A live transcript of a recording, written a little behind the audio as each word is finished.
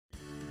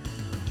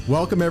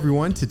Welcome,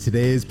 everyone, to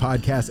today's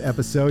podcast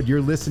episode. You're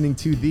listening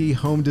to the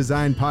Home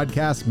Design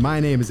Podcast.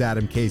 My name is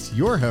Adam Case,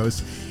 your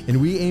host,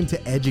 and we aim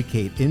to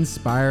educate,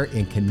 inspire,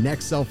 and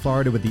connect South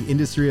Florida with the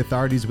industry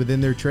authorities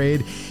within their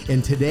trade.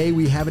 And today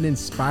we have an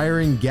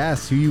inspiring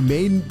guest who you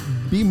may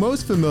be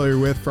most familiar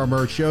with from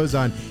our shows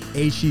on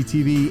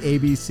HGTV,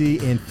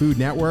 ABC, and Food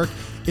Network.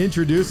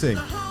 Introducing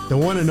the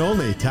one and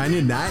only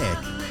Tanya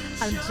Nayak.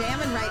 I'm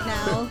jamming right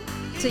now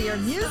to your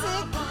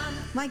music.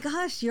 My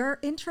gosh, your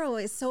intro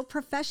is so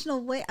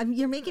professional.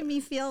 You're making me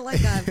feel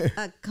like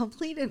a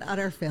complete and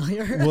utter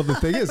failure. Well, the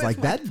thing is, like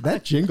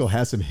that jingle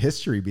has some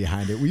history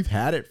behind it. We've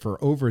had it for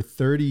over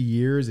 30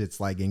 years. It's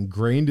like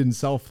ingrained in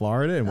South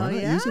Florida, and why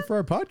not use it for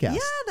our podcast? Yeah,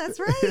 that's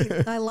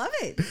right. I love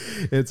it.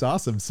 It's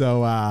awesome.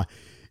 So,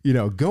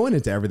 going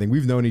into everything,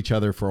 we've known each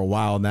other for a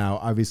while now.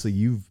 Obviously,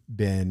 you've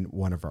been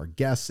one of our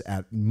guests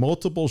at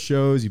multiple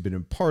shows. You've been a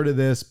part of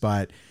this.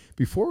 But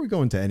before we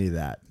go into any of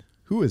that,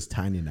 who is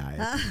Tanya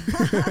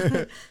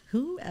Nayak?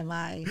 Who am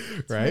I?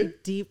 It's right? a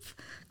deep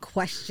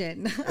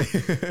question.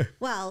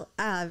 Well,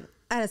 at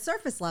a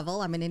surface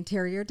level, I'm an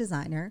interior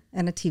designer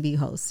and a TV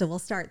host. So we'll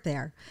start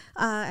there.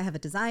 I have a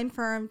design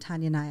firm,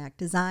 Tanya Nayak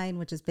Design,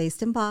 which is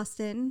based in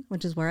Boston,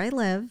 which is where I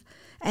live.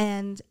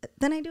 And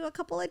then I do a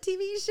couple of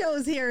TV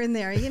shows here and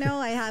there.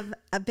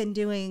 I've been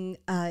doing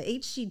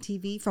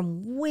HGTV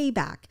from way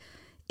back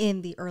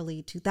in the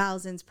early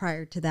 2000s.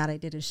 Prior to that, I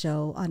did a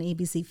show on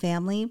ABC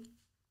Family.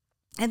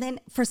 And then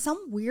for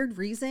some weird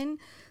reason,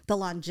 the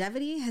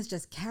longevity has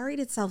just carried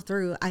itself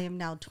through. I am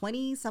now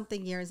 20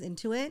 something years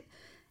into it.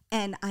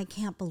 And I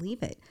can't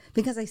believe it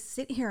because I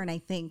sit here and I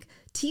think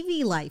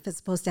TV life is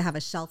supposed to have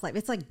a shelf life.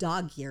 It's like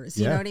dog years.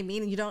 You know what I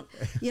mean? And you don't,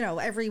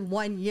 every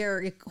 1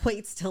 year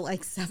equates to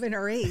like 7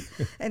 or 8.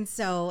 And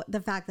so the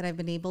fact that I've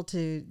been able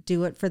to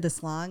do it for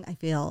this long, I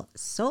feel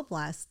so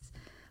blessed.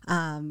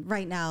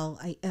 Right now,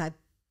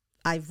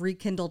 I've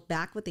rekindled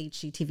back with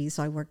HGTV.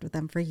 So I worked with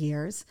them for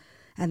years.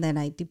 And then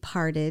I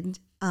departed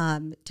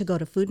to go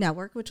to Food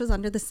Network, which was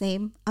under the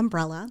same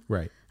umbrella.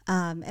 Right.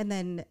 And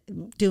then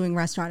doing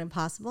Restaurant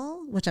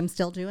Impossible, which I'm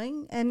still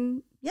doing.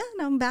 And yeah,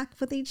 now I'm back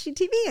with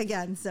HGTV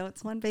again. So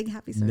it's one big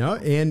happy circle. No,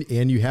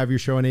 and you have your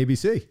show on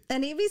ABC.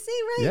 And ABC,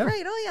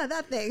 right. Oh yeah,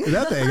 that thing.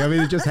 That thing. I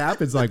mean, it just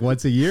happens like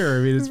once a year.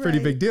 I mean, it's a pretty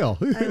big deal.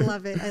 I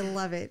love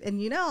it.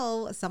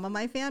 And some of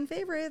my fan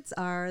favorites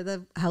are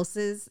the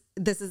houses.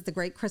 This is the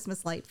Great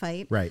Christmas Light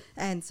Fight. Right.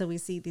 And so we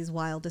see these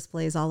wild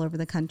displays all over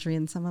the country.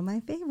 And some of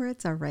my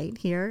favorites are right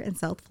here in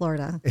South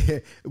Florida.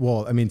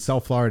 Well, I mean,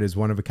 South Florida is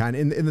one of a kind.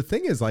 And the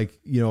thing is, like,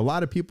 a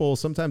lot of people,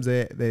 sometimes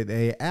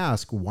they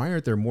ask, why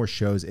aren't there more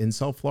shows in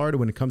South Florida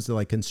when it comes to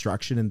like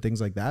construction and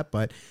things like that?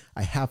 But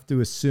I have to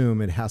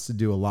assume it has to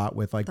do a lot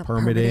with like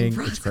permitting.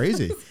 It's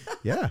crazy.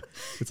 Yeah.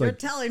 It's You're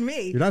telling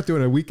me. You're not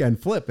doing a weekend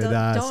flip in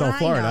South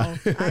Florida.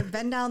 I've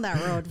been down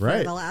that road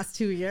for the last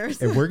 2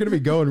 years. And we're going to be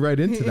going right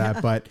into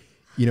that. But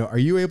are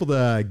you able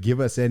to give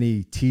us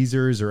any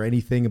teasers or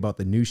anything about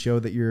the new show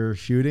that you're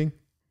shooting?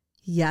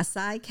 Yes,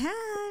 I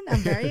can. I'm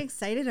very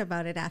excited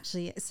about it,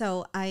 actually.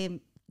 So I am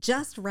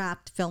just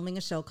wrapped filming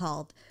a show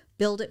called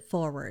Build It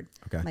Forward.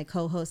 Okay. My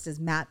co-host is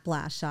Matt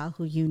Blashaw,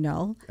 who you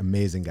know.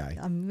 Amazing guy.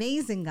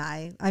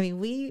 I mean,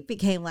 we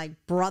became like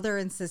brother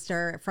and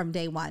sister from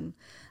day one.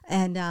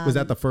 And was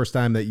that the first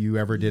time that you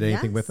ever did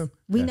anything with him?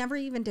 We never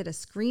even did a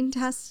screen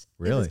test.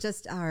 Really? It was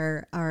just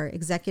our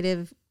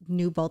executive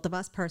knew both of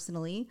us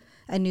personally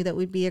and knew that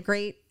we'd be a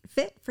great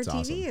fit for TV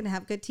awesome. And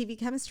have good TV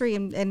chemistry.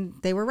 And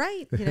they were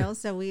right,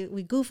 so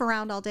we goof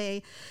around all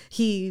day.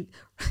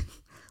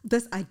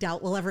 This I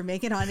doubt we'll ever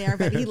make it on air,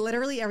 but he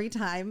literally every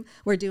time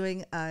we're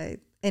doing an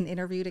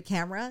interview to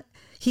camera,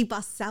 he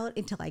busts out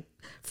into like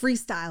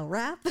freestyle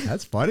rap.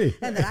 That's funny.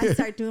 And then I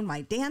start doing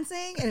my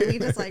dancing and we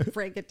just like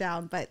break it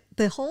down. But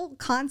the whole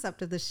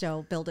concept of the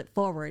show, Build It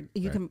Forward,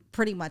 you can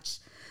pretty much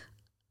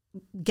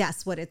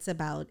guess what it's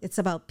about. It's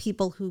about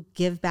people who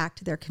give back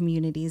to their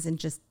communities in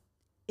just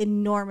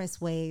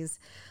enormous ways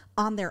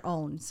on their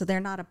own. So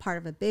they're not a part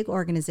of a big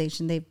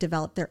organization. They've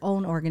developed their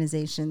own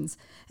organizations.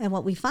 And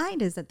what we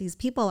find is that these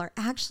people are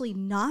actually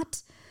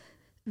not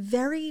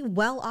very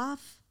well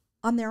off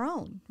on their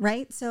own,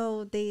 right?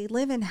 So they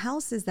live in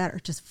houses that are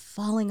just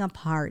falling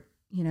apart,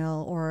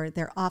 or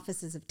their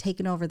offices have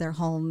taken over their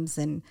homes.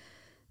 And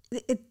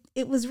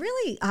it was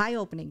really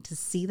eye-opening to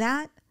see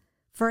that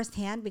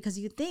firsthand because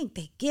you think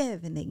they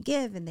give and they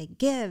give and they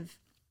give.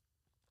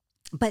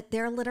 But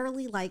they're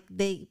literally like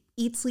they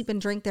eat, sleep, and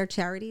drink their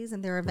charities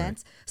and their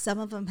events. Right. Some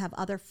of them have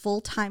other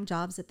full-time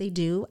jobs that they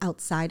do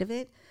outside of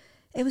it.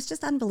 It was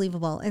just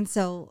unbelievable. And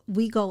so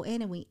we go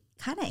in and we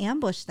kind of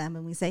ambush them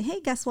and we say, hey,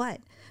 guess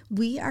what?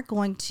 We are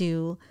going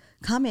to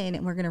come in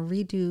and we're going to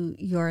redo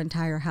your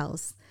entire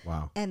house.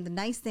 Wow. And the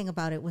nice thing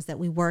about it was that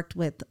we worked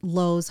with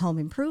Lowe's Home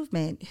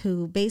Improvement,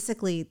 who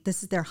basically,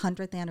 this is their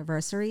 100th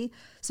anniversary.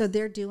 So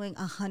they're doing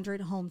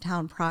 100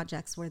 hometown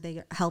projects where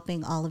they're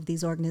helping all of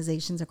these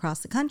organizations across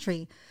the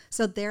country.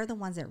 So they're the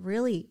ones that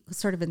really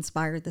sort of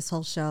inspired this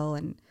whole show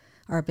and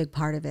are a big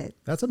part of it.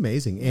 That's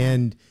amazing. Yeah.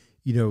 And,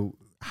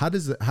 how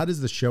does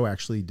the show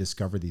actually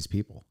discover these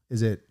people?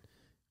 Is it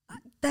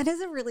That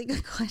is a really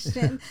good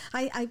question.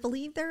 I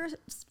believe there's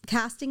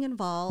casting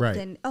involved. Right.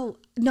 And oh,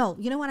 no,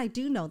 you know what? I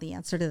do know the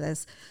answer to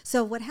this.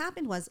 So what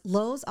happened was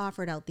Lowe's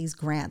offered out these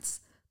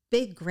grants,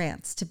 big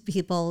grants to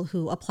people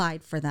who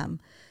applied for them.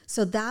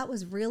 So that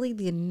was really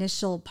the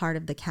initial part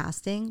of the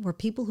casting, were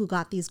people who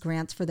got these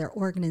grants for their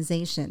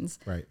organizations.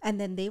 Right. And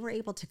then they were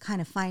able to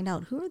kind of find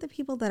out who are the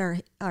people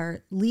that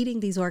are leading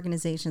these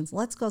organizations.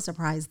 Let's go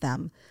surprise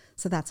them.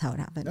 So that's how it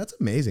happened. That's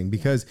amazing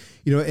because,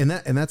 you know, and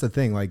that's the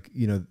thing, like,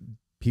 you know,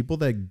 people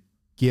that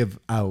give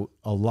out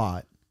a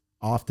lot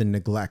often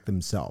neglect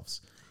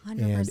themselves.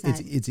 100%. And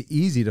it's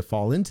easy to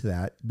fall into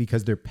that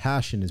because their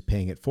passion is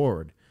paying it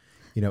forward.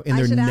 You know, and I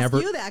they're should never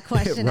ask you that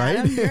question, right?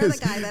 Adam. You're the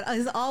guy that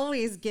is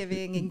always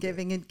giving and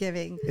giving and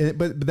giving.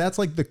 But that's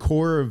like the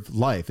core of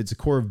life. It's a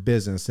core of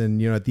business.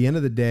 And, you know, at the end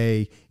of the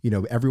day, you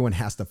know, everyone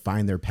has to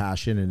find their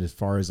passion. And as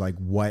far as like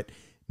what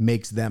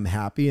makes them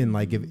happy, and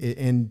like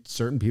and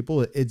certain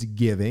people it's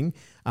giving,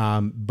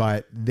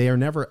 but they are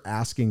never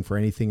asking for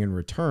anything in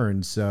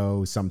return.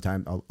 So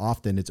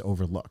often it's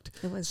overlooked.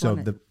 So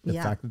the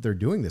fact that they're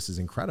doing this is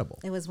incredible.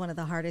 It was one of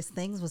the hardest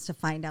things, was to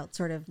find out,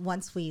 sort of,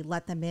 once we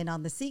let them in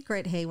on the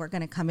secret, hey, we're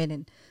going to come in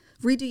and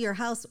redo your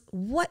house.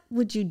 What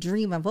would you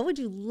dream of? What would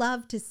you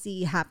love to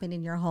see happen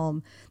in your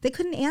home? They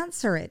couldn't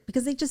answer it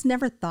because they just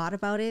never thought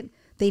about it.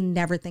 They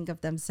never think of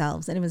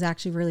themselves. And it was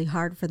actually really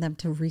hard for them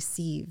to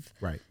receive.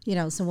 Right. You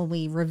know, so when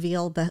we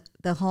revealed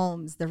the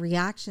homes, the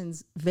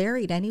reactions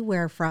varied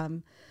anywhere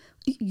from,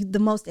 the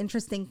most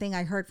interesting thing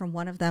I heard from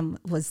one of them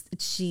was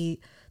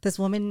this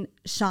woman,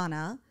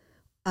 Shauna,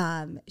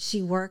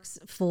 she works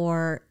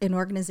for an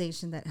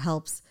organization that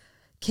helps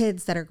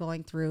kids that are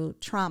going through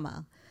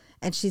trauma.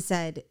 And she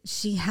said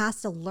she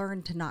has to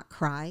learn to not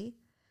cry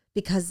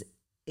because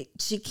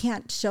she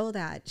can't show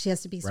that. She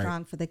has to be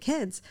strong for the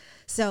kids.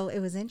 So it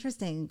was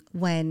interesting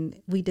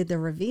when we did the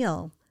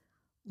reveal,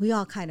 we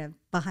all kind of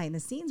behind the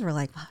scenes were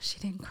like, wow, she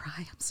didn't cry.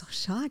 I'm so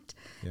shocked.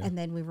 Yeah. And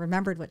then we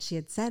remembered what she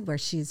had said, where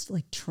she's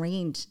like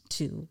trained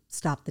to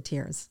stop the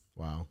tears.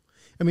 Wow.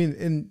 I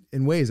mean,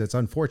 in ways that's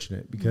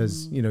unfortunate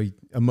because, you know,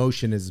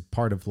 emotion is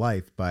part of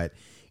life, but,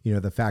 you know,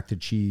 the fact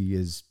that she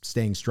is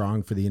staying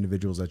strong for the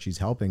individuals that she's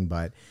helping,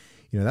 but,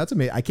 you know, that's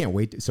amazing. I can't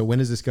wait. So when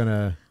is this going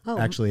to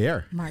actually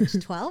air? March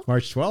 12th.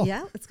 March 12th.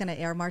 Yeah, it's going to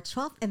air March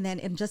 12th. And then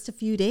in just a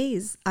few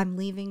days, I'm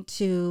leaving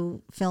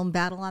to film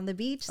Battle on the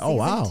Beach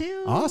season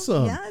 2.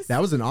 Awesome. Yes. That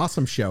was an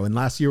awesome show. And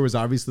last year was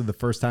obviously the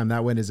first time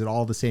that went. Is it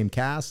all the same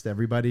cast?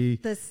 Everybody?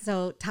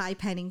 So Ty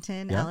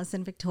Pennington,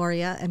 Allison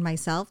Victoria, and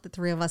myself, the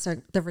three of us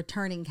are the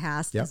returning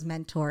cast as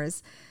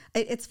mentors.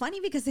 It's funny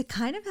because it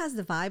kind of has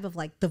the vibe of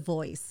like The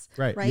Voice,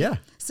 right? Yeah.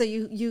 So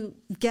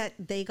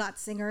they got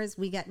singers,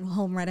 we get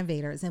home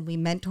renovators, and we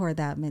mentor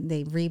them, and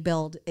they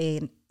rebuild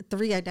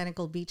 3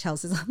 identical beach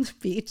houses on the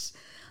beach.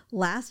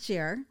 Last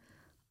year,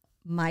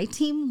 my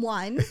team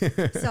won,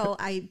 so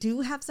I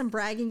do have some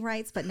bragging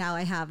rights. But now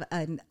I have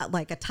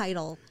a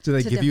title. Do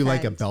they give you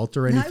like a belt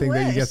or anything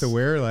that you get to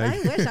wear? Like,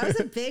 I wish. I was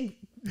a big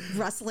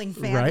wrestling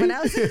fan when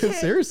I was a kid.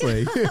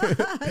 Seriously,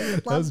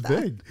 that was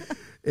big.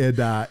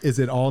 And is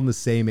it all in the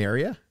same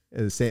area?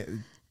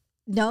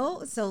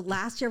 No. So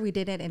last year we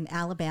did it in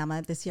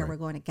Alabama. This year we're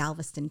going to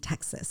Galveston,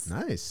 Texas.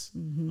 Nice.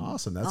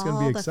 Awesome. That's going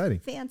to be exciting.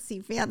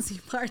 Fancy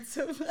parts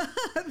of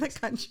the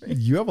country.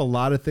 You have a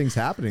lot of things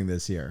happening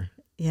this year.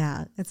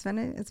 Yeah, it's been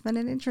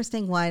an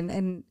interesting one,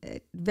 and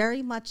it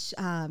very much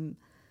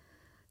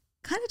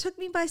kind of took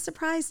me by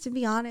surprise, to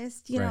be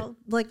honest. You know,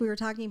 like we were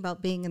talking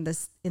about being in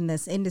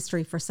this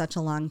industry for such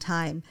a long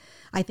time.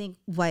 I think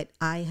what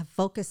I have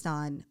focused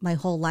on my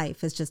whole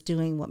life is just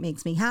doing what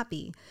makes me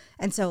happy.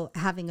 And so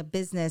having a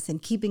business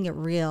and keeping it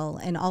real,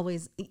 and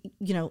always,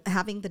 you know,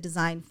 having the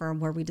design firm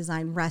where we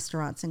design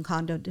restaurants and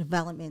condo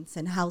developments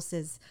and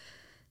houses,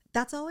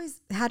 that's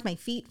always had my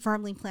feet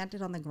firmly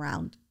planted on the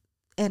ground.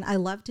 And I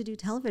love to do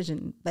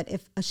television, but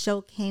if a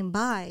show came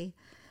by,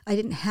 I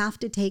didn't have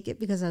to take it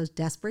because I was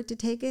desperate to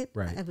take it.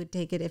 Right. I would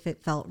take it if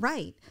it felt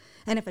right.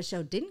 And if a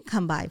show didn't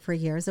come by for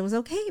years, it was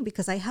okay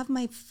because I have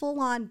my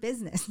full-on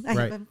business. I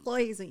have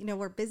employees, you know,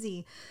 we're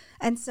busy.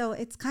 And so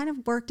it's kind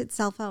of worked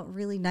itself out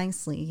really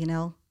nicely, you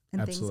know,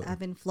 and things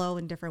ebb and flow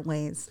in different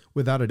ways.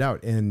 Without a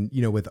doubt. And,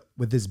 you know, with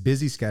this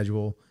busy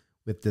schedule,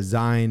 with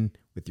design,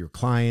 with your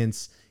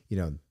clients, you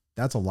know,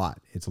 that's a lot.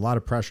 It's a lot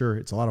of pressure.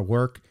 It's a lot of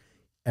work.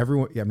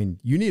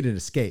 You need an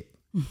escape.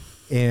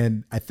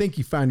 And I think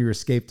you found your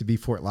escape to be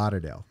Fort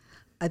Lauderdale.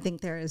 I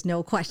think there is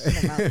no question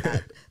about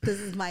that. This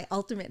is my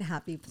ultimate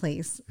happy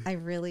place. I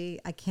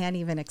can't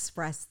even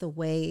express the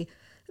way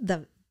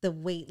the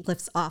weight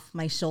lifts off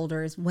my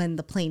shoulders when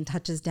the plane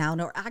touches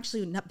down, or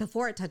actually not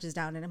before it touches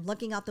down, and I'm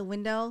looking out the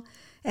window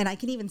and I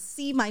can even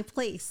see my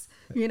place,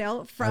 you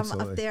know, from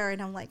up there.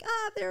 And I'm like,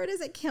 there it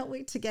is. I can't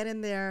wait to get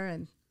in there.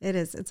 And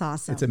it's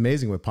awesome. It's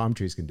amazing what palm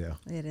trees can do.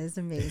 It is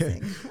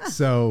amazing.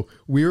 So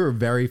we were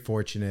very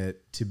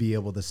fortunate to be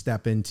able to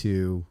step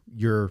into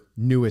your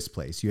newest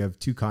place. You have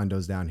 2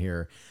 condos down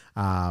here.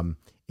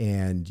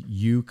 And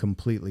you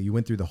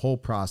went through the whole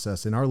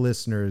process, and our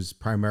listeners,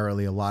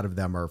 primarily, a lot of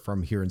them are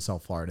from here in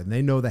South Florida, and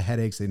they know the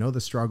headaches, they know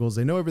the struggles,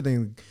 they know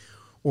everything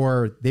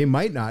or they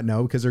might not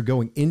know because they're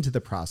going into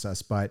the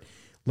process. But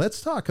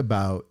let's talk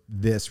about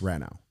this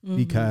reno,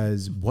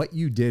 because what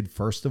you did,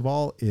 first of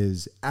all,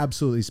 is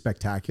absolutely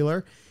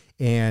spectacular.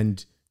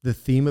 And the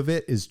theme of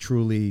it is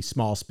truly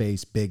small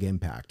space, big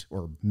impact,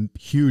 or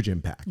huge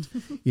impact.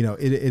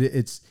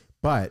 It's,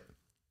 but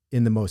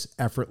in the most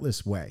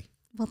effortless way.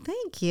 Well,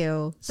 thank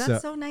you.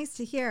 That's so nice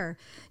to hear.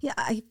 Yeah,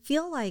 I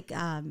feel like,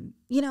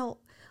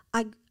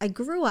 I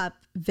grew up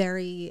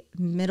very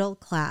middle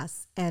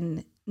class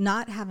and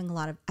not having a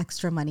lot of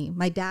extra money.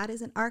 My dad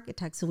is an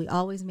architect, so we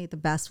always made the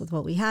best with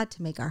what we had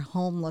to make our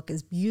home look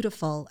as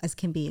beautiful as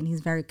can be, and he's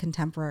very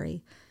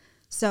contemporary.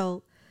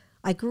 So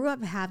I grew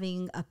up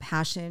having a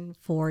passion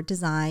for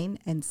design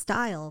and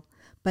style,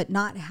 but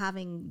not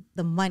having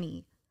the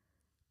money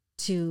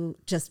to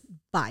just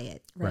buy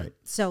it. Right.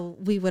 So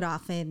we would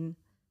often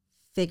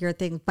figure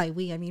things, by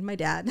we, I mean my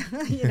dad,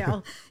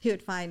 he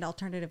would find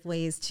alternative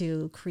ways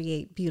to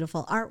create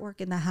beautiful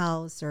artwork in the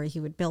house, or he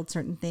would build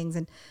certain things.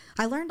 And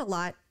I learned a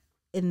lot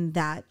in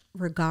that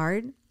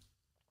regard.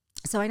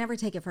 So I never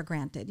take it for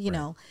granted,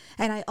 and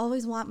I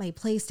always want my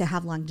place to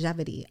have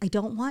longevity. I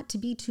don't want to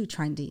be too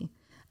trendy.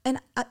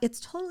 And it's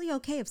totally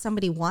okay if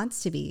somebody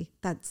wants to be.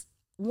 That's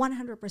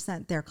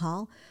 100% their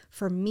call.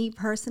 For me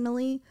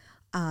personally,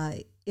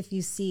 if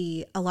you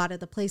see a lot of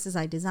the places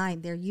I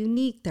design, they're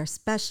unique, they're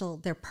special,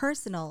 they're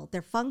personal,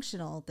 they're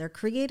functional, they're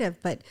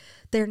creative, but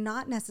they're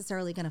not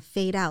necessarily going to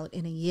fade out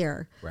in a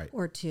year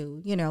or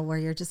two, where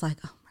you're just like,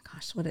 oh my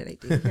gosh, what did I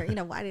do here?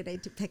 Why did I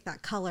pick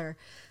that color?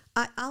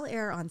 I'll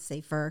err on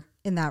safer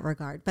in that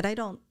regard, but I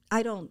don't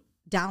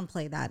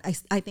downplay that.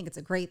 I think it's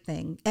a great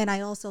thing. And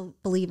I also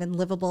believe in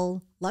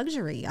livable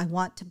luxury. I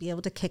want to be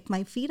able to kick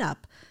my feet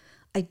up.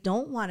 I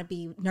don't want to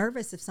be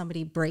nervous if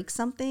somebody breaks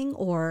something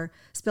or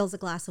spills a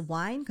glass of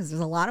wine, because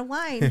there's a lot of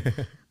wine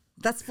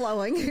that's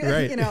flowing,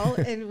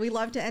 and we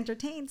love to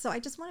entertain. So I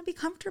just want to be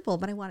comfortable,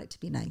 but I want it to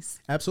be nice.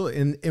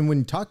 Absolutely. And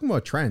when talking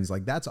about trends,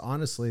 like that's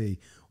honestly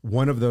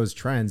one of those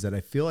trends that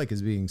I feel like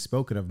is being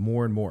spoken of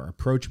more and more.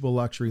 Approachable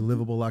luxury,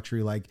 livable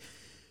luxury. Like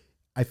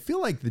I feel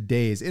like the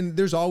days, and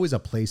there's always a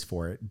place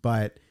for it,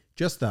 but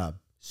just a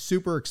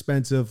super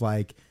expensive,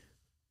 like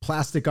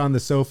plastic on the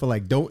sofa,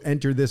 like don't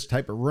enter this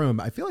type of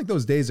room. I feel like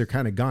those days are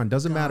kind of gone.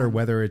 Doesn't matter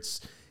whether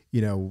it's, a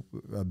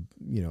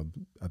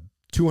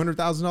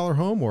 $200,000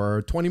 home or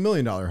a $20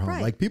 million home.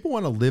 Right. Like people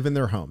want to live in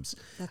their homes.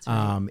 That's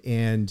right.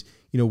 And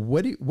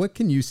what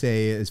can you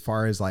say as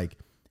far as like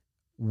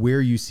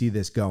where you see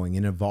this going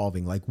and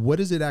evolving? Like, what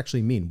does it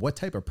actually mean? What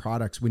type of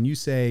products, when you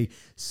say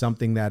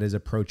something that is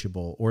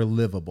approachable or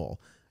livable,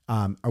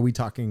 are we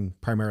talking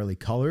primarily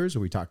colors? Are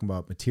we talking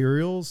about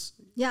materials?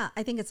 Yeah,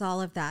 I think it's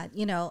all of that.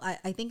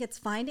 I think it's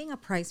finding a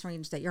price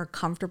range that you're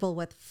comfortable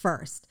with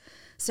first.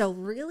 So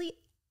really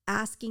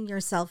asking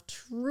yourself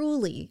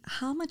truly,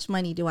 how much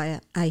money do I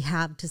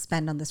have to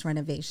spend on this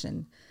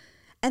renovation?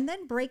 And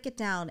then break it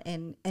down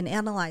and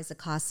analyze the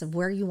costs of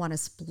where you want to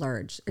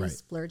splurge. Are you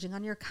splurging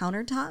on your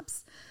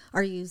countertops?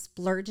 Are you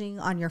splurging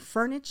on your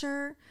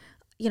furniture?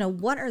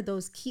 What are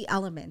those key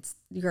elements?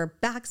 Your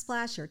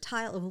backsplash, your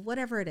tile,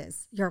 whatever it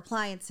is, your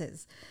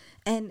appliances.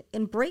 And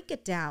break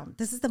it down.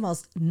 This is the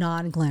most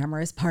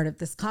non-glamorous part of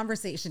this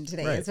conversation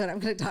today, is what I'm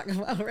going to talk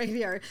about right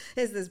here,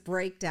 is this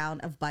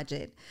breakdown of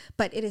budget.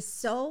 But it is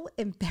so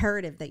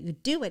imperative that you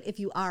do it if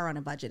you are on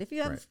a budget. If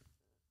you have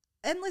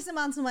endless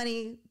amounts of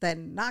money,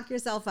 then knock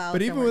yourself out.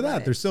 But even with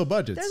that, there's still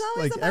budgets. There's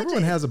always a budget.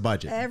 Everyone has a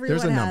budget.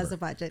 Everyone has a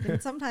budget.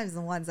 And sometimes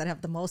the ones that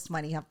have the most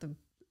money have the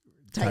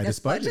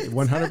tightest budget.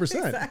 100%.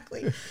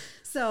 Exactly.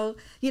 So,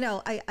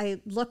 I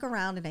look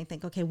around and I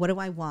think, okay, what do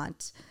I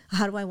want?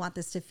 How do I want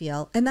this to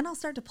feel? And then I'll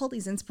start to pull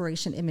these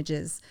inspiration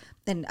images.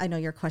 And I know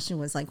your question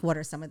was like, what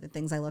are some of the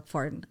things I look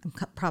for? And I'm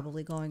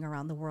probably going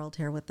around the world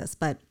here with this.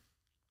 But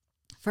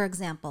for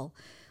example,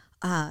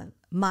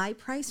 my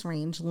price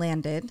range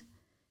landed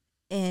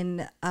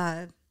in,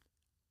 I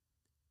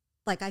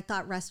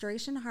thought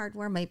restoration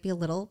hardware might be a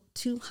little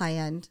too high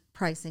end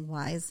pricing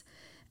wise.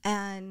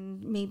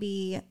 And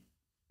maybe,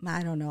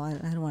 I don't know, I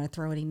don't want to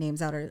throw any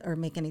names out or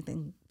make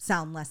anything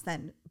sound less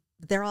than.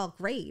 They're all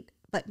great,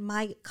 but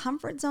my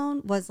comfort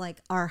zone was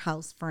like our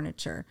house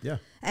furniture. Yeah.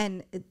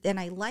 And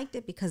I liked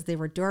it because they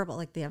were durable.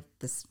 Like they have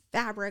this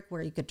fabric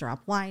where you could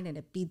drop wine and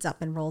it beads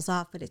up and rolls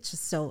off, but it's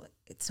just so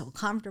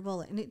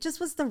comfortable. And it just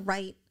was the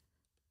right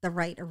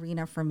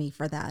arena for me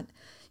for that.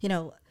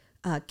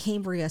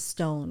 Cambria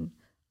stone,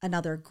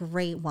 another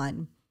great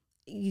one.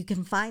 You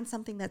can find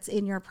something that's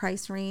in your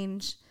price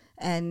range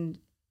and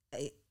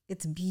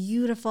it's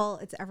beautiful.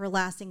 It's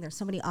everlasting. There's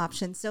so many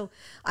options. So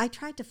I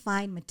tried to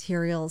find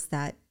materials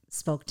that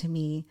spoke to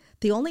me.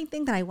 The only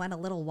thing that I went a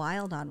little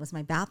wild on was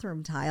my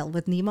bathroom tile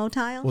with Nemo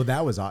tile. Well,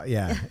 that was,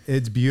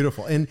 it's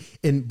beautiful.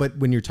 But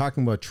when you're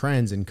talking about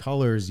trends and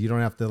colors, you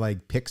don't have to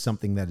like pick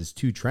something that is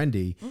too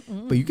trendy,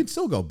 but you can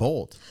still go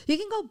bold. You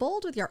can go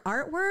bold with your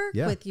artwork,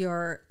 with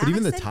your but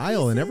even the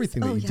tile pieces and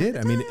everything that you did.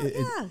 I mean,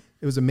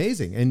 it was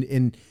amazing.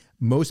 And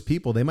most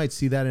people, they might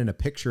see that in a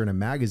picture in a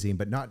magazine,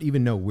 but not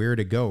even know where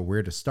to go,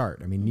 where to start.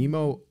 I mean,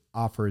 Nemo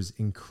offers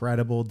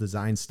incredible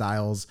design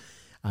styles.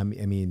 I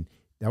mean,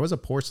 That was a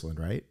porcelain,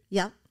 right?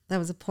 Yep. That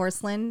was a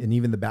porcelain. And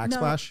even the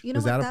backsplash, No,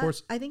 was that a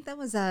porcelain? I think that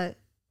was a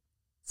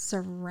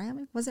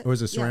ceramic. Was it? It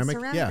was a ceramic? Yeah,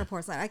 ceramic or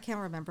porcelain. I can't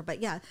remember.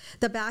 But yeah,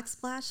 the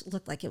backsplash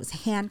looked like it was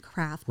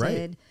handcrafted.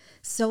 Right.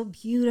 So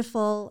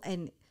beautiful.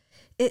 And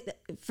it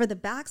for the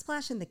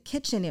backsplash in the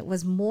kitchen, it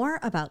was more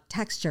about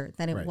texture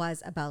than it Right.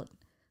 was about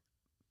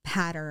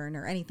pattern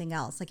or anything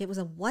else. Like it was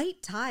a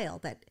white tile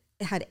that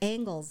had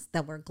angles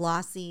that were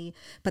glossy,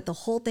 but the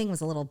whole thing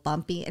was a little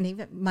bumpy. And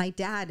even my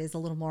dad is a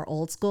little more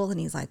old school, and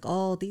he's like,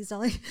 "Oh, these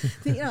are,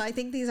 I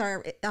think these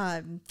are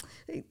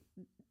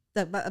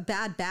a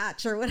bad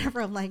batch or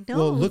whatever." I'm like, "No."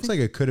 Well, it looks like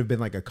it could have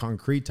been like a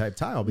concrete type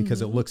tile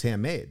because it looks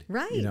handmade,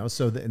 Right.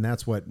 So and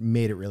that's what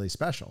made it really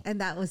special. And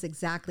that was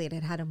exactly it.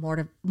 It had a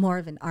more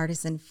of an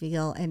artisan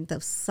feel, and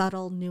the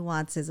subtle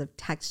nuances of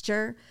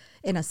texture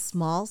in a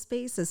small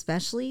space,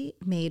 especially,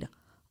 made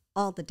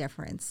all the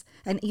difference.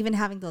 And even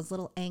having those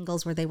little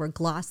angles where they were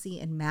glossy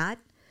and matte,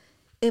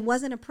 it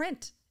wasn't a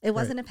print. It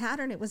wasn't a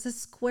pattern. It was a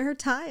square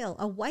tile,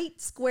 a white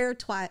square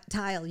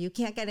tile. You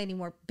can't get any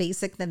more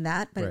basic than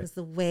that, but Right. it was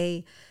the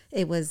way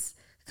it was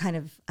kind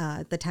of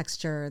the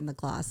texture and the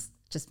gloss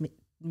just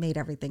made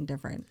everything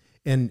different.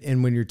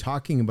 And when you're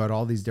talking about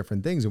all these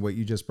different things and what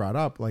you just brought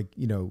up, like,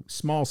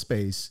 small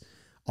space,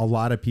 a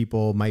lot of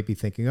people might be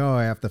thinking, oh,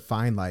 I have to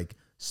find like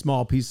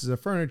small pieces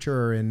of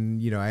furniture and,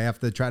 I have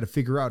to try to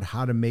figure out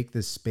how to make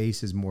this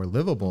spaces more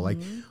livable. Like,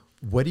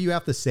 what do you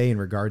have to say in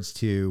regards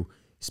to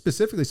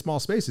specifically small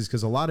spaces?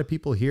 Because a lot of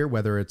people here,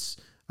 whether it's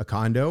a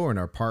condo or an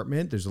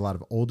apartment, there's a lot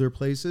of older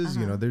places,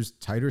 there's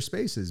tighter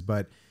spaces,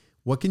 but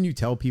what can you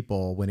tell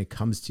people when it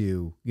comes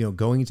to,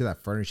 going into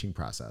that furnishing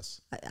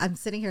process? I'm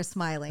sitting here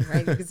smiling,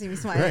 right? You can see me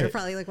smiling. Right. You're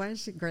probably like, why is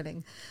she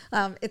grinning?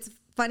 It's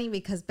funny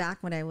because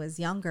back when I was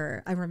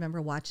younger, I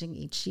remember watching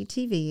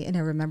HGTV, and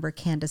I remember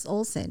Candace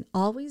Olsen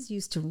always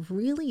used to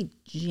really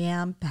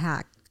jam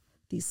pack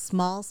these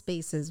small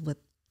spaces with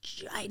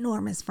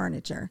ginormous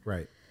furniture.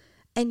 Right.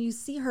 And you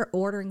see her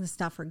ordering the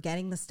stuff or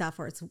getting the stuff,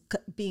 or it's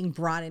being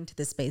brought into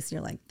the space. And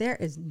you're like, there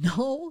is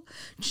no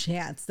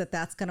chance that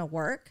that's going to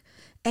work.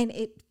 And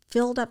it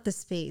filled up the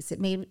space.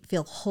 It made it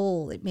feel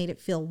whole. It made it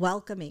feel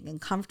welcoming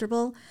and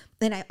comfortable.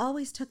 And I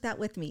always took that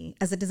with me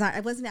as a designer.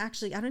 I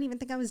don't even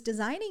think I was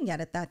designing yet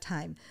at that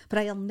time, but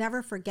I'll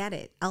never forget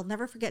it. I'll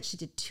never forget. She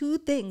did two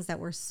things that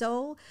were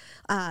so,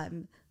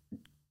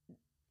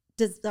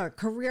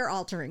 career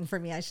altering for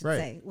me, I should Right.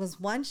 say. Was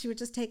one, she would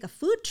just take a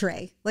food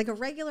tray, like a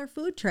regular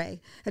food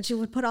tray, and she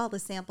would put all the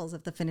samples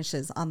of the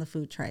finishes on the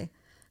food tray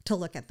to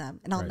look at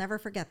them. And I'll Right. never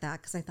forget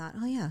that, because I thought,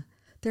 oh yeah,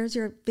 there's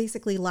your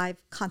basically live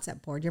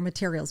concept board, your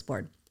materials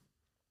board.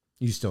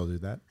 You still do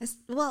that?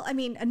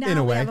 Now In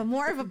a we way. have a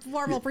more of a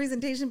formal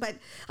presentation, but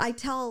I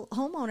tell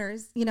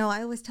homeowners,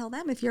 I always tell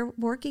them, if you're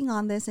working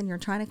on this and you're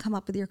trying to come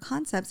up with your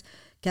concepts,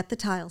 get the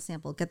tile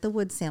sample, get the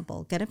wood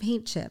sample, get a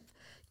paint chip,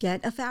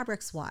 get a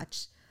fabric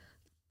swatch,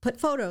 put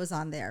photos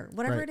on there,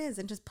 whatever Right. it is,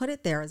 and just put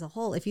it there as a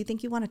whole. If you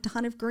think you want a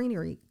ton of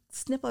greenery,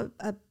 snip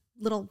a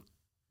little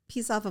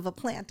piece off of a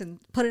plant and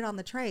put it on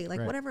the tray, like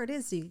Right. whatever it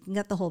is, so you can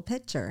get the whole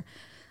picture.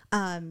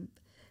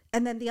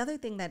 And then the other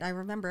thing that I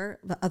remember,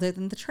 other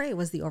than the tray,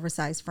 was the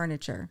oversized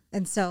furniture.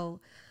 And so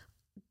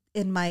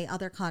in my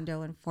other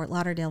condo in Fort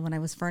Lauderdale, when I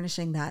was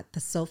furnishing that, the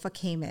sofa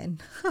came in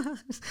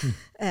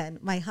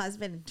and my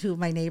husband and two of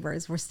my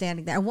neighbors were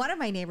standing there. And one of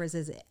my neighbors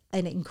is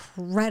an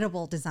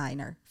incredible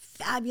designer,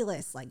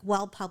 fabulous, like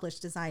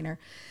well-published designer.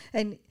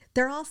 And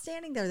they're all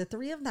standing there, the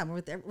three of them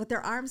with their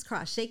arms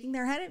crossed, shaking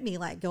their head at me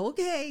like,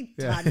 okay,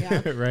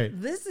 Tanya, Right.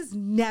 this is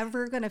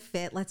never going to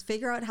fit. Let's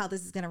figure out how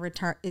this is going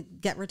to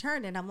get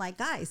returned. And I'm like,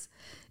 guys,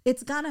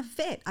 it's going to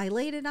fit. I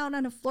laid it out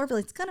on a floor bill.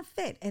 It's going to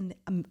fit. And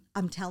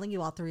I'm telling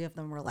you, all three of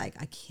them were like,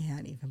 I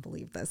can't even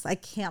believe this. I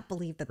can't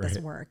believe that this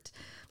Right. worked.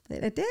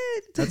 But it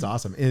did. That's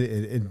awesome.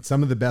 And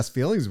some of the best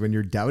feelings when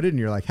you're doubted and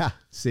you're like,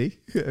 see,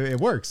 it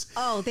works.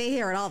 Oh, they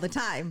hear it all the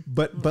time.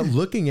 But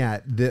looking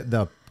at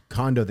the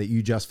condo that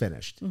you just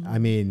finished, I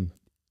mean,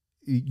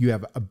 you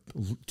have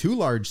two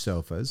large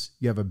sofas,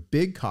 you have a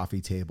big coffee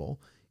table,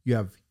 you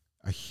have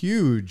a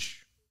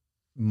huge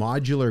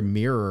modular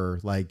mirror,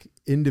 like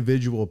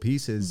individual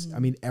pieces. I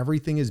mean,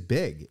 everything is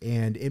big,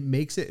 and it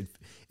makes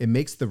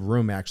the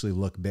room actually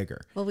look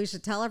bigger. Well, we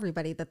should tell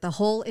everybody that the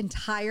whole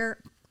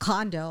entire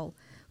condo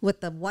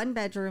with the one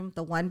bedroom,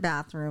 the one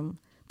bathroom,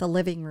 the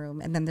living room,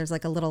 and then there's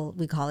like a little,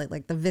 we call it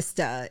like the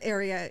vista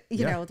area,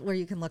 you know, where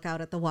you can look out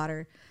at the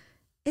water.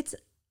 It's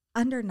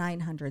under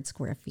 900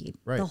 square feet.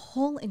 Right. The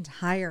whole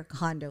entire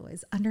condo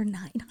is under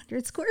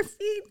 900 square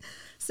feet.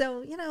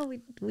 So,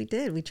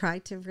 we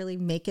tried to really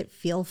make it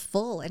feel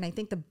full. And I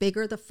think the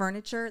bigger the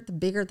furniture, the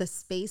bigger the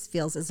space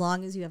feels, as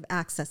long as you have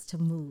access to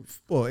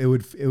move. Well, it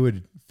would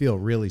feel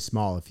really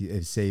small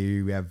if say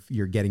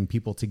you're getting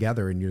people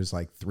together and you're just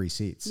like 3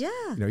 seats. Yeah.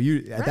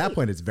 At that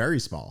point it's very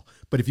small.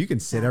 But if you can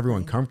sit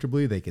everyone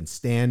comfortably, they can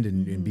stand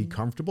and be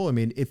comfortable. I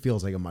mean, it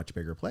feels like a much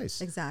bigger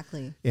place.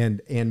 Exactly.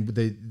 And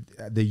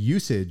the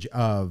usage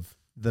of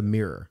the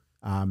mirror,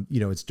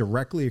 it's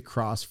directly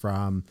across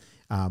from,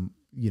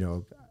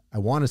 I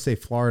want to say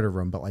Florida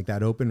room, but like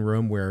that open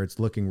room where it's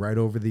looking right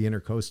over the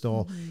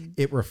intercoastal,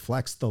 it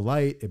reflects the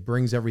light, it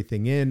brings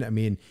everything in. I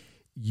mean,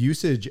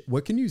 usage,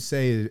 what can you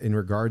say in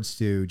regards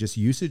to just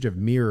usage of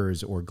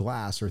mirrors or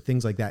glass or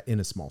things like that in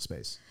a small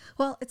space?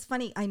 Well, it's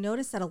funny. I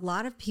noticed that a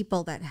lot of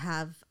people that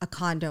have a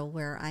condo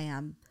where I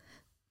am,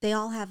 they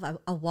all have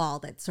a wall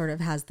that sort of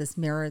has this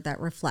mirror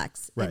that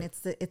reflects. Right.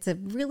 And it's a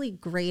really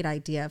great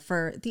idea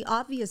for the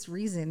obvious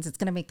reasons. It's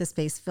going to make the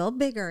space feel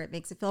bigger. It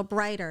makes it feel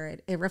brighter.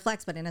 It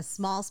reflects, but in a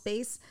small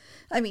space,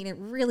 I mean, it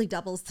really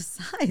doubles the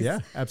size. Yeah,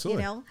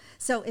 absolutely. You know?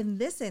 So in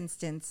this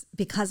instance,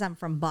 because I'm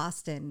from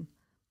Boston,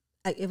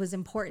 it was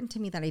important to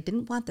me that I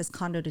didn't want this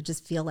condo to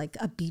just feel like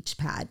a beach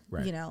pad.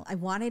 Right. You know, I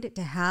wanted it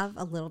to have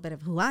a little bit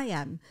of who I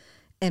am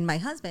and my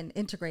husband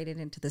integrated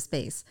into the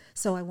space.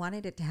 So I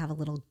wanted it to have a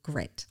little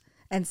grit.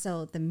 And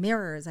so the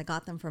mirrors, I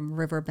got them from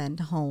Riverbend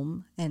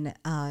Home, and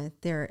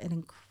they're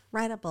an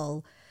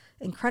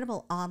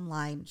incredible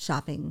online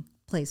shopping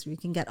place where you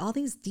can get all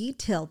these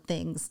detailed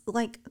things.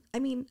 Like, I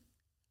mean,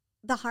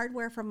 the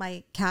hardware from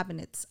my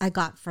cabinets I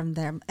got from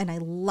them, and I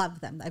love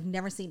them. I've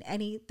never seen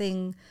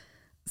anything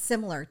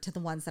similar to the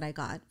ones that I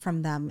got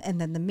from them.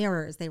 And then the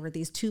mirrors, they were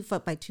these 2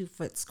 foot by 2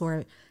 foot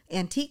square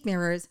antique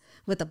mirrors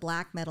with a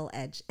black metal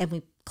edge. And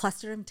we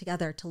clustered them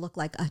together to look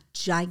like a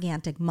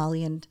gigantic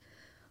mullioned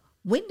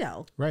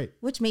window, Right.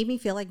 which made me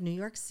feel like New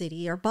York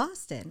City or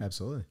Boston.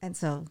 Absolutely. And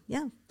so,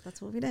 yeah, that's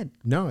what we did.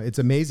 No, it's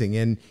amazing.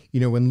 And, you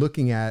know, when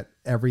looking at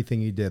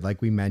everything you did, like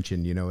we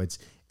mentioned, you know, it's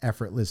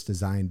effortless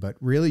design, but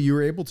really you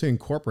were able to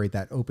incorporate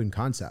that open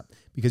concept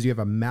because you have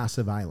a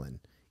massive island,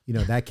 you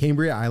know, that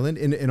Cambria Island,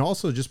 and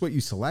also just what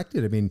you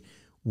selected. I mean,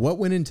 what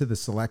went into the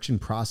selection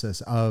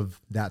process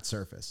of that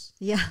surface?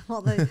 Yeah.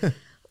 Well,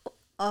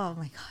 oh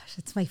my gosh,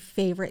 it's my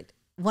favorite.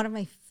 One of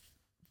my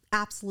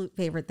absolute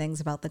favorite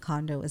things about the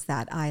condo is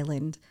that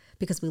island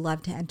because we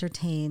love to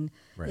entertain.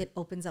 Right. It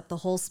opens up the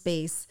whole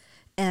space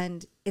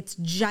and it's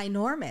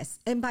ginormous.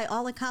 And by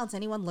all accounts,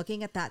 anyone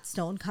looking at that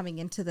stone coming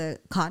into the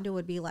condo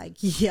would be like,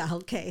 yeah,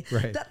 okay,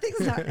 Right. that thing's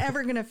not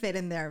ever going to fit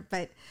in there,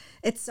 but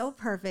it's so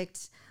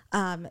perfect.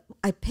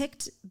 I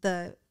picked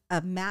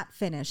a matte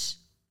finish.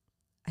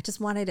 I just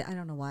wanted it. I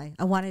don't know why.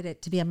 I wanted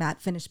it to be a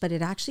matte finish, but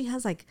it actually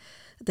has like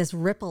this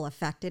ripple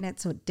effect in it.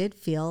 So it did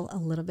feel a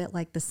little bit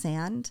like the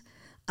sand.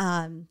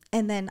 And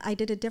then I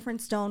did a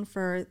different stone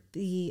for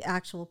the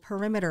actual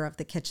perimeter of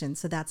the kitchen.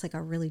 So that's like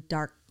a really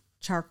dark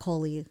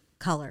charcoaly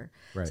color.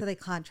 Right. So they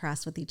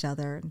contrast with each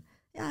other. And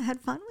yeah, I had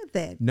fun with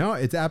it. No,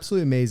 it's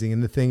absolutely amazing.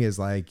 And the thing is,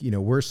 like, you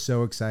know, we're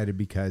so excited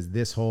because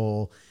this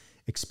whole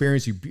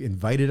experience, you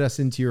invited us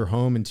into your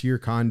home, into your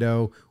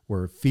condo.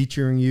 We're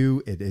featuring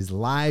you. It is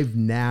live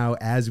now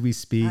as we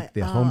speak.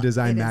 The Home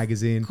Design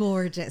Magazine.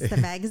 Gorgeous. The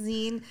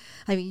magazine.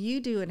 I mean,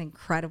 you do an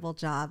incredible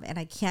job, and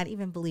I can't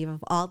even believe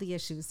of all the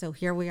issues. So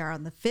here we are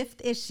on the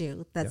 5th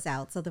issue that's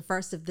out. So the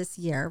first of this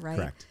year, right?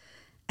 Correct.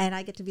 And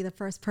I get to be the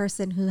first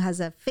person who has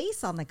a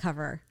face on the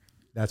cover.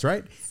 That's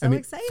right. So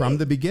exciting. From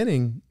the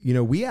beginning, you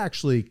know, we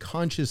actually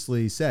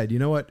consciously said, you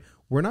know what,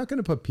 we're not going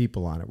to put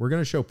people on it. We're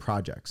going to show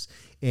projects.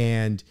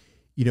 And,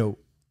 you know,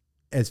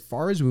 as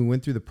far as we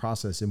went through the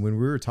process and when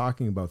we were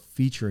talking about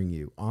featuring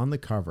you on the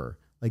cover,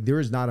 like there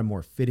is not a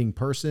more fitting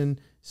person,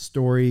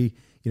 story,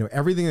 you know,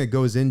 everything that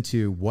goes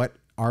into what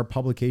our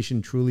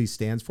publication truly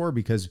stands for,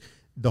 because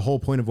the whole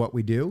point of what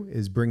we do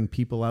is bring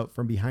people out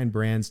from behind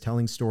brands,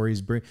 telling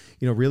stories,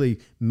 really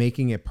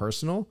making it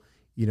personal.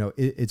 You know,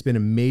 it's been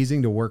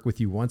amazing to work with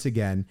you once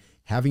again,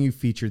 having you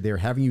featured there,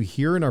 having you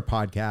here in our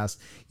podcast.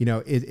 You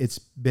know, it's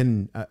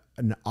been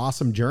an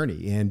awesome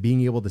journey, and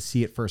being able to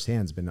see it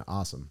firsthand has been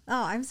awesome.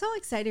 Oh, I'm so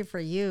excited for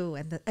you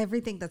and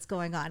everything that's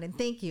going on. And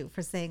thank you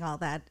for saying all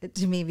that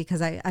to me,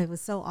 because I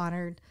was so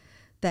honored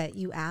that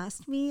you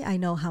asked me. I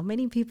know how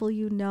many people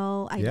you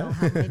know. I know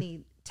how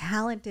many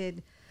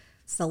talented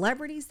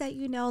celebrities that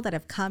you know that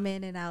have come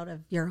in and out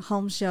of your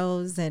home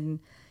shows. And,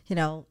 you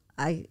know,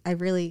 I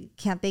really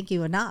can't thank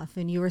you enough.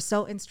 And you were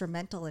so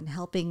instrumental in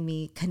helping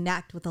me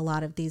connect with a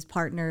lot of these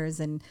partners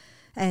and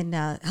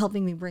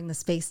helping me bring the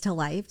space to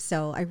life.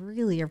 So I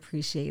really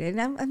appreciate it.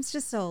 And I'm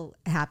just so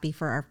happy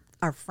for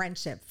our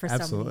friendship for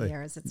so many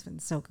years. It's been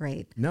so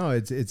great. No,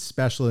 it's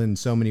special in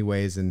so many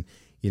ways. And,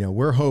 you know,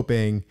 we're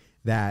hoping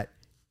that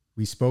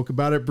we spoke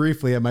about it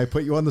briefly. I might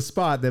put you on the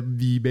spot that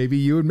maybe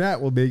you and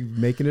Matt will be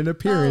making an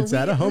appearance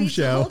at a home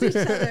show. We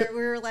told each other, we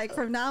were like,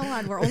 from now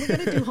on, we're only going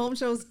to do home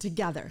shows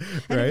together.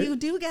 And if you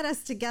do get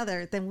us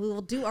together, then we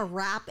will do a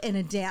rap and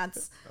a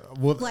dance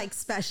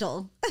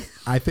special.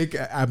 I think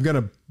I'm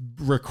going to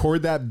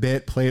record that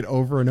bit, play it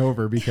over and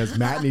over, because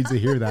Matt needs to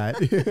hear that.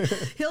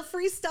 He'll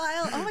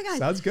freestyle. Oh my God.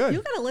 Sounds good.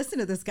 You got to listen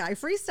to this guy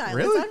freestyle.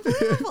 Really? It's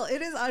unbelievable.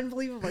 It is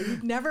unbelievable.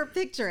 You'd never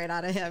picture it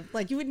out of him.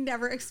 Like you would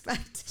never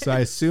expect it. So I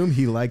assume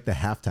he liked the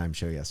halftime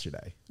show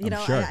yesterday.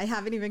 I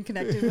haven't even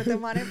connected with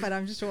him on it, but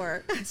I'm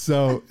sure.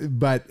 So,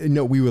 but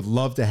no, we would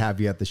love to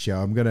have you at the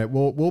show.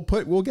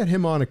 We'll get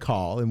him on a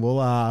call and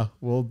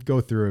we'll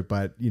go through it.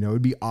 But you know,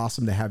 it'd be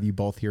awesome to have you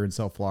both here in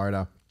South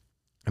Florida.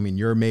 I mean,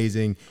 you're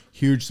amazing,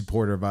 huge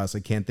supporter of us.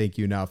 I can't thank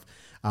you enough.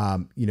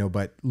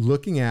 But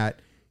looking at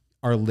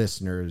our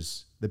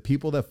listeners, the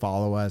people that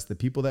follow us, the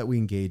people that we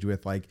engage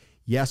with, like,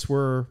 yes,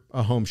 we're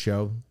a home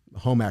show,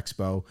 home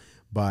expo,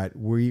 but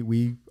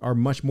we are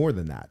much more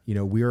than that. You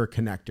know, we're a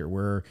connector,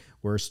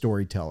 we're a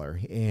storyteller,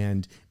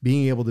 and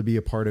being able to be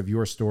a part of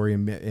your story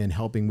and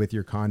helping with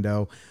your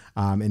condo,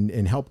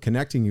 and help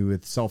connecting you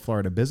with South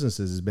Florida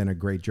businesses has been a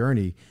great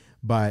journey.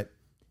 But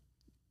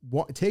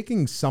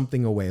taking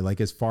something away,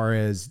 like as far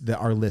as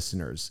our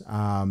listeners,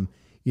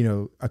 you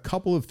know, a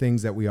couple of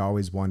things that we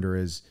always wonder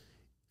is,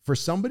 for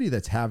somebody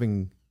that's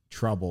having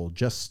trouble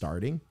just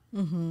starting,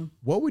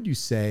 what would you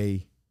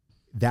say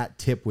that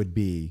tip would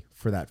be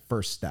for that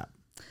first step?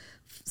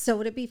 So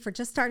would it be for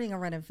just starting a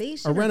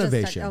renovation? A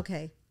renovation.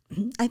 Okay.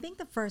 I think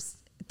the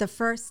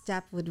first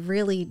step would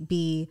really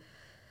be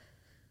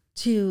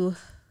to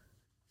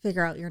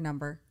figure out your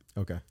number.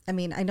 Okay. I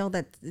mean, I know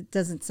that it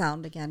doesn't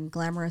sound, again,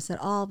 glamorous at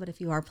all, but if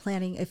you are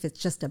planning, if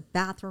it's just a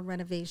bathroom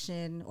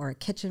renovation or a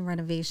kitchen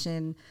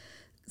renovation,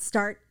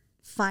 start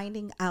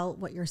finding out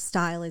what your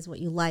style is, what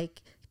you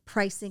like,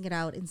 pricing it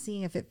out and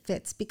seeing if it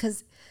fits.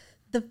 Because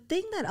the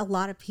thing that a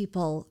lot of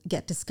people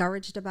get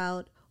discouraged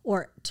about,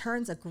 or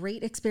turns a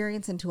great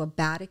experience into a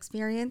bad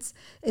experience,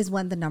 is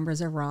when the numbers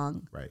are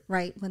wrong.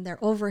 Right? When they're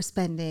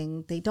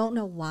overspending, they don't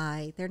know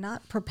why, they're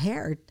not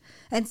prepared.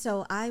 And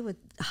so I would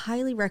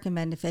highly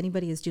recommend, if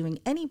anybody is doing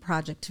any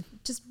project, to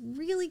just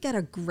really get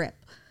a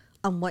grip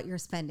on what you're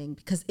spending,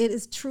 because it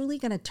is truly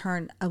going to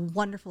turn a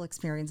wonderful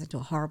experience into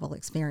a horrible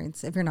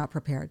experience if you're not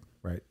prepared.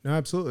 Right. No,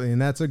 absolutely. And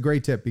that's a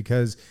great tip,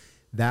 because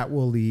that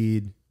will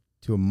lead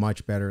to a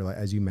much better,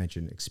 as you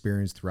mentioned,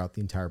 experience throughout the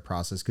entire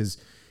process. Because,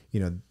 you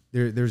know,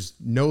 there's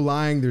no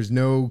lying, there's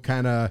no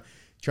kind of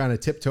trying to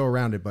tiptoe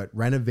around it, but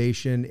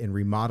renovation and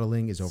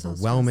remodeling is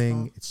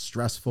overwhelming. It's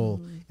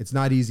stressful. It's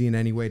not easy in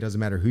any way. It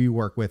doesn't matter who you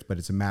work with, but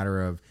it's a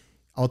matter of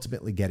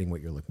ultimately getting what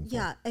you're looking for.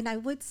 Yeah. And I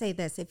would say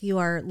this, if you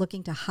are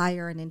looking to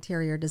hire an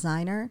interior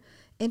designer,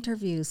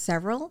 interview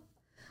several,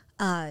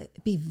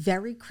 be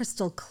very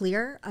crystal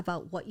clear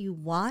about what you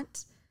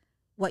want,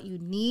 what you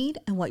need,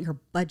 and what your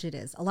budget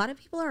is. A lot of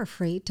people are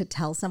afraid to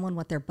tell someone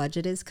what their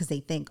budget is because they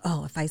think,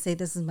 oh, if I say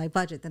this is my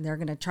budget, then they're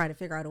going to try to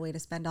figure out a way to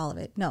spend all of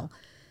it. No,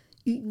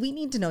 we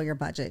need to know your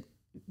budget,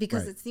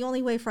 because it's the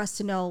only way for us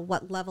to know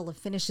what level of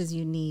finishes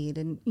you need.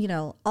 And, you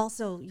know,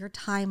 also your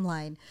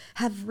timeline.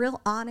 Have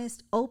real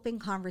honest, open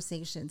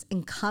conversations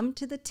and come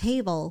to the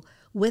table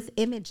with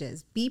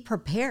images. Be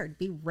prepared,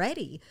 be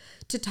ready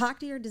to talk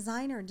to your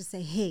designer and to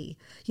say, hey,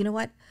 you know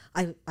what?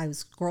 I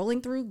was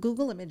scrolling through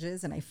Google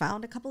Images and I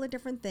found a couple of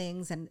different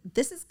things, and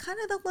this is kind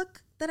of the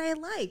look that I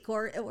like.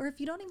 Or if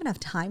you don't even have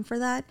time for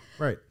that,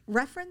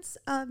 reference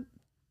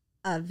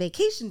a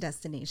vacation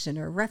destination,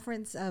 or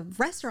reference a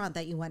restaurant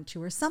that you went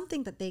to, or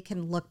something that they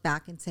can look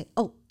back and say,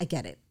 oh, I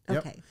get it.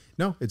 Okay. Yep.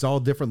 No, it's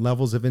all different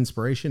levels of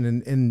inspiration.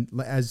 And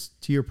as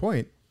to your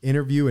point,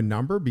 interview a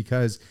number,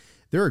 because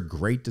there are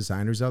great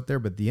designers out there,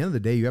 but at the end of the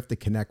day, you have to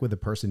connect with a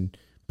person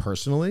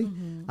personally,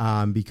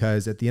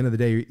 because at the end of the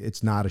day,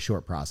 it's not a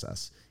short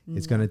process.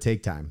 It's going to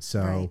take time.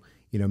 So,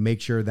 you know, make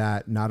sure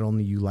that not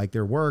only you like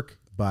their work,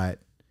 but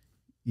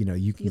you know,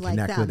 you can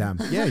connect with them.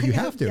 Yeah, you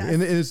have to.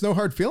 And it's no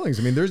hard feelings.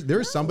 I mean,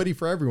 there's somebody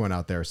for everyone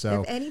out there.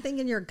 So if anything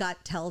in your gut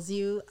tells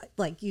you,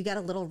 like, you got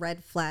a little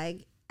red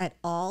flag at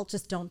all,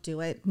 just don't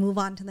do it. Move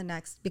on to the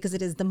next, because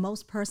it is the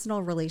most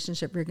personal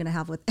relationship you're going to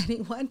have with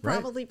anyone,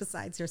 probably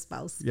besides your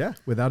spouse. Yeah,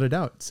 without a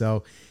doubt.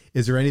 So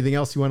is there anything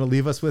else you want to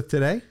leave us with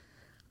today?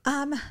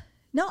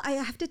 No, I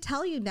have to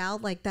tell you now,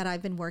 like, that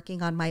I've been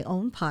working on my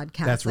own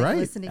podcast. That's right.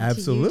 Listening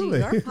Absolutely.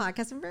 to you do your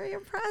podcast. I'm very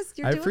impressed.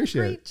 You're doing a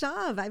great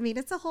job. I mean,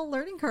 it's a whole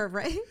learning curve,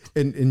 right?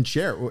 And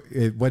share,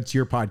 what's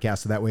your podcast,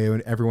 so that way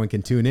everyone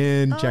can tune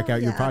in, check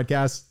out your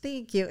podcast.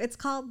 Thank you. It's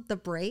called The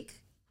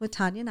Break with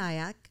Tanya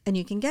Nyack, and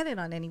you can get it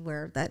on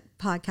anywhere that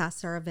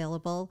podcasts are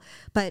available.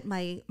 But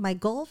my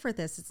goal for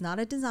this, it's not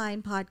a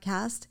design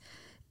podcast.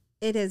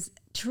 It is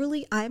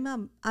truly, I'm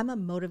a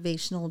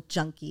motivational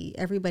junkie.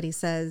 Everybody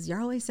says you're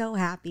always so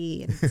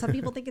happy, and some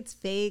people think it's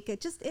fake.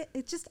 It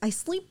just I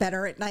sleep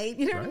better at night.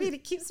 You know what I mean?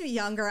 It keeps me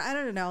younger. I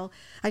don't know.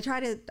 I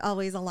try to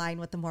always align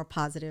with the more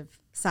positive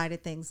side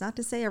of things. Not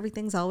to say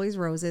everything's always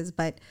roses,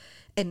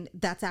 and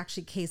that's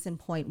actually case in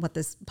point what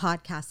this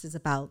podcast is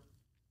about.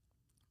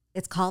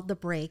 It's called The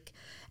Break,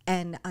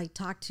 and I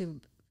talk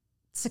to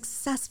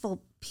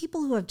successful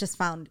people who have just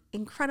found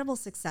incredible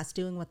success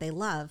doing what they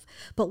love.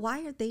 But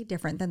why are they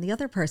different than the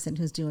other person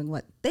who's doing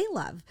what they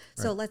love?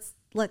 Right. So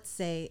let's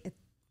say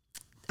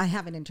I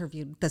haven't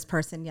interviewed this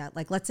person yet.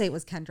 Like, let's say it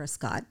was Kendra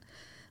Scott.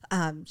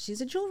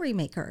 She's a jewelry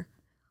maker.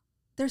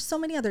 There's so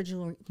many other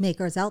jewelry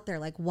makers out there.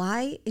 Like,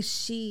 why is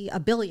she a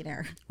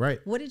billionaire? Right.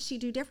 What did she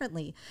do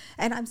differently?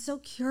 And I'm so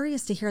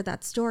curious to hear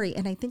that story.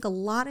 And I think a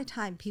lot of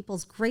time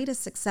people's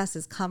greatest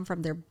successes come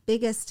from their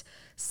biggest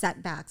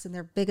setbacks and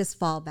their biggest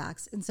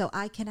fallbacks. And so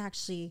I can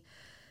actually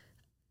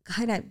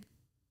kind of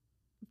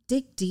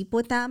dig deep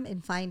with them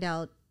and find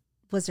out,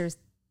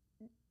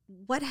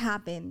 what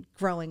happened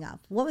growing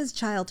up? What was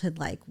childhood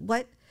like?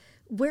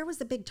 Where was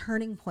the big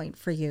turning point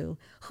for you?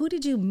 Who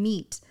did you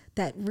meet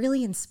that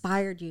really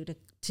inspired you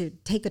to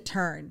take a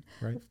turn?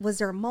 Right. Was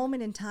there a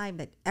moment in time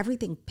that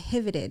everything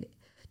pivoted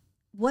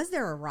was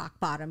there a rock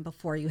bottom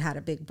before you had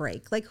a big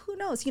break? Like, who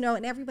knows,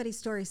 and everybody's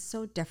story is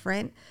so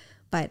different.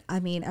 But I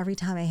mean, every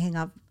time I hang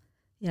up,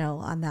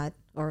 on that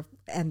or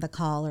end the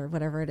call or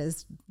whatever it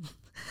is,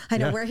 I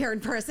know we're here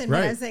in person,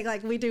 but I'm saying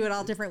like we do it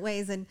all different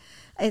ways. And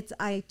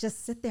I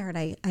just sit there and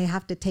I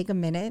have to take a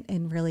minute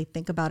and really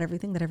think about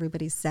everything that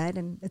everybody said.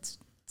 And it's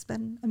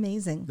been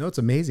amazing. No, it's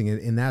amazing.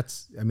 And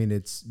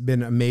it's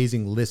been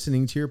amazing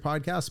listening to your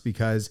podcast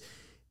because,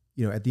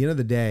 at the end of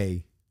the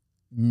day,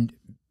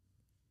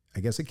 I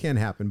guess it can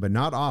happen, but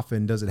not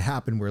often does it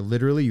happen where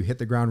literally you hit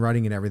the ground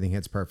running and everything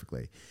hits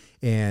perfectly.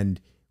 And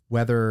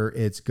whether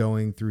it's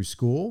going through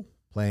school,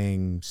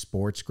 playing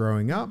sports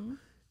growing up,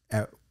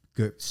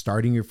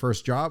 starting your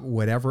first job,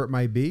 whatever it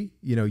might be,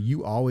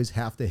 you always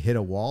have to hit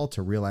a wall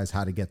to realize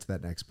how to get to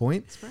that next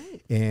point. That's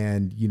right.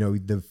 And,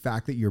 the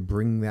fact that you're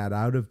bringing that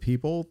out of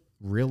people,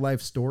 real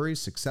life stories,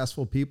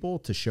 successful people,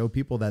 to show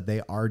people that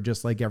they are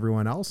just like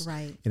everyone else.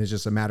 Right. And it's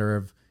just a matter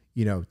of,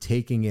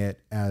 taking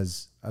it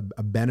as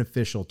a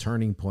beneficial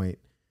turning point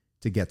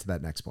to get to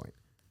that next point.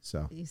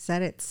 So you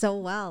said it so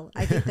well.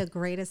 I think the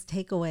greatest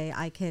takeaway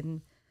I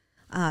can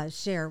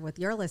share with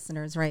your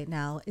listeners right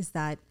now is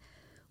that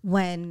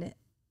when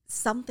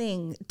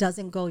something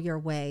doesn't go your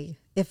way,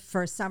 if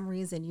for some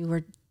reason you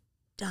were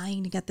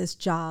dying to get this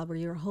job or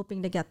you're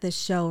hoping to get this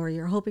show or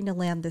you're hoping to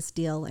land this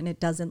deal and it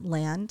doesn't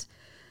land,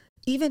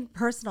 even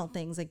personal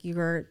things like you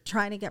were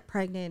trying to get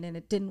pregnant and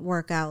it didn't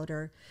work out,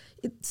 or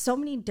so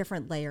many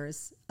different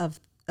layers of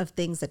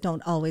things that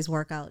don't always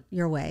work out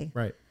your way.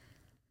 Right.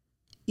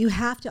 You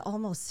have to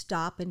almost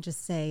stop and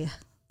just say,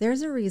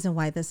 there's a reason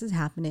why this is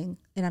happening.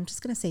 And I'm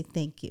just going to say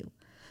thank you,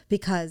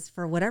 because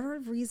for whatever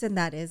reason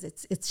that is,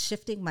 it's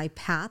shifting my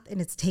path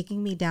and it's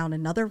taking me down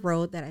another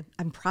road that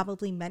I'm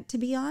probably meant to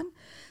be on.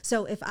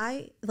 So if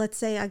let's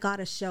say I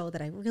got a show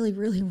that I really,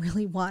 really,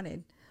 really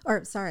wanted,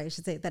 or sorry, I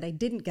should say that I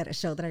didn't get a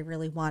show that I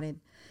really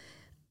wanted.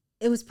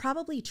 It was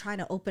probably trying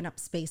to open up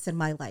space in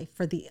my life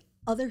for the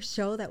other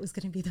show that was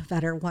going to be the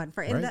better one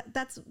for. And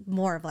that's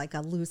more of like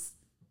a loose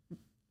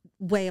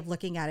way of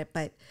looking at it.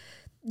 But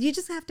you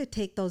just have to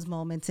take those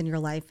moments in your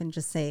life and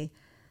just say,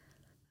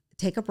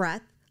 take a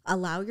breath,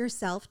 allow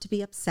yourself to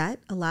be upset,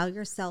 allow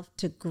yourself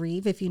to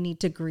grieve. If you need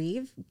to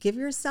grieve, give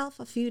yourself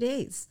a few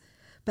days.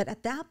 But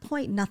at that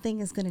point, nothing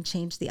is going to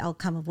change the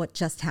outcome of what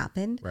just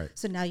happened. Right.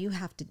 So now you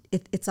have to,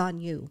 it's on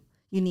you.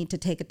 You need to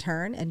take a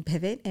turn and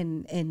pivot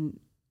and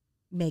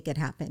make it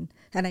happen.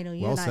 And I know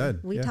you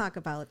we talk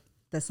about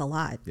this a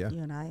lot, you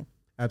and I.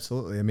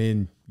 Absolutely. I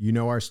mean,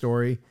 our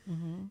story,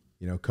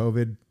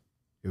 COVID,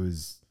 it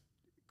was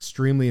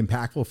extremely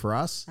impactful for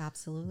us.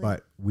 Absolutely.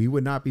 But we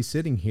would not be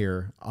sitting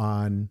here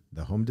on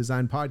the Home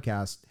Design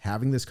Podcast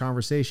having this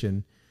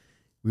conversation.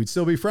 We would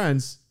still be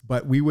friends,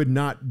 but we would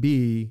not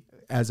be,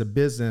 as a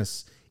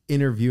business,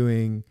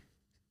 interviewing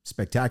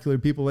spectacular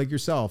people like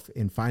yourself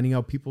and finding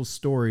out people's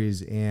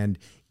stories and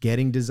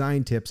getting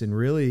design tips and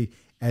really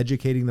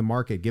educating the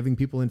market, giving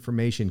people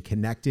information,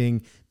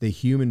 connecting the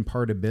human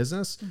part of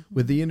business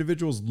with the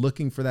individuals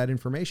looking for that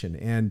information.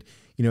 And,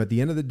 at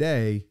the end of the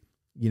day,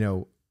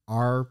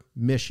 our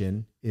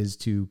mission is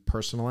to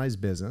personalize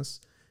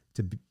business,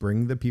 to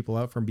bring the people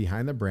out from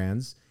behind the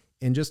brands,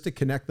 and just to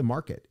connect the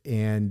market.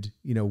 And,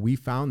 we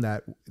found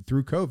that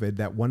through COVID,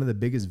 that one of the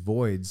biggest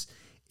voids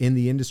in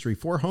the industry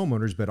for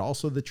homeowners, but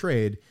also the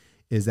trade,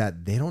 is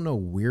that they don't know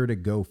where to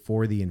go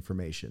for the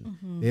information.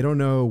 They don't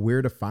know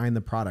where to find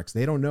the products.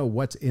 They don't know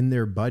what's in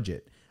their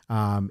budget.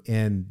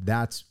 And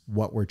that's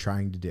what we're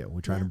trying to do.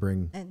 We're trying to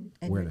bring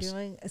awareness. You're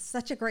doing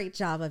such a great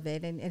job of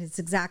it. And it's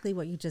exactly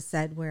what you just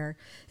said, where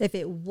if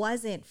it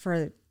wasn't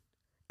for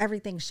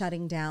everything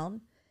shutting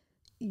down,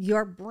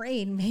 your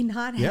brain may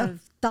not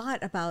have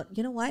thought about,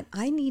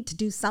 I need to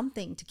do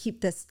something to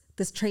keep this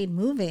trade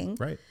moving.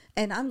 Right.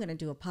 And I'm going to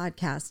do a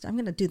podcast. I'm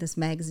going to do this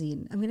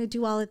magazine. I'm going to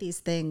do all of these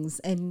things.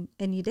 And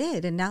you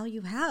did. And now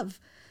you have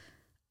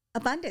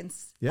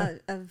abundance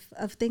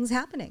of things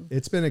happening.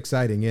 It's been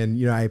exciting.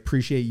 And, I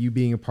appreciate you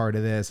being a part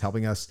of this,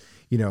 helping us,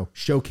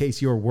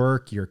 showcase your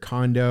work, your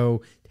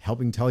condo,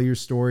 helping tell your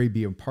story,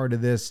 be a part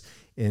of this,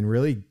 and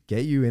really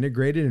get you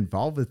integrated,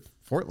 involved with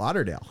Fort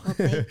Lauderdale.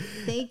 Well,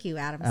 thank you,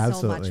 Adam,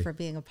 so much for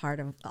being a part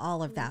of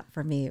all of that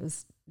for me.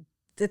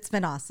 It's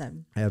been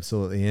awesome.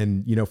 Absolutely.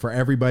 And, for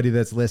everybody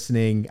that's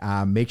listening,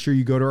 make sure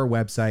you go to our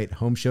website,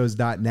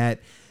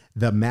 homeshows.net.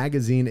 The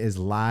magazine is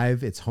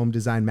live. It's Home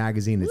Design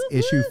Magazine. It's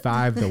issue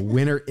 5, the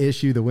winter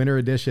issue, the winter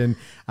edition.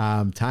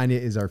 Tanya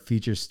is our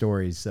feature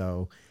story.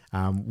 So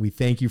we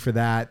thank you for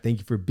that. Thank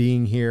you for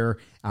being here.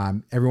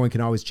 Everyone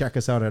can always check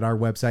us out at our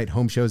website,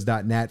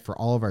 homeshows.net, for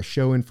all of our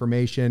show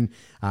information.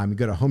 You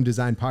go to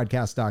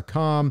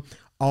homedesignpodcast.com.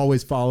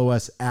 Always follow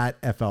us at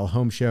FL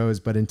Home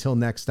Shows. But until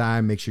next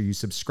time, make sure you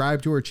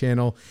subscribe to our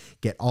channel,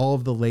 get all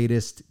of the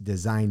latest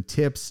design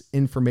tips,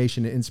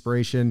 information, and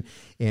inspiration,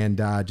 and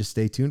just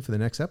stay tuned for the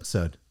next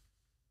episode.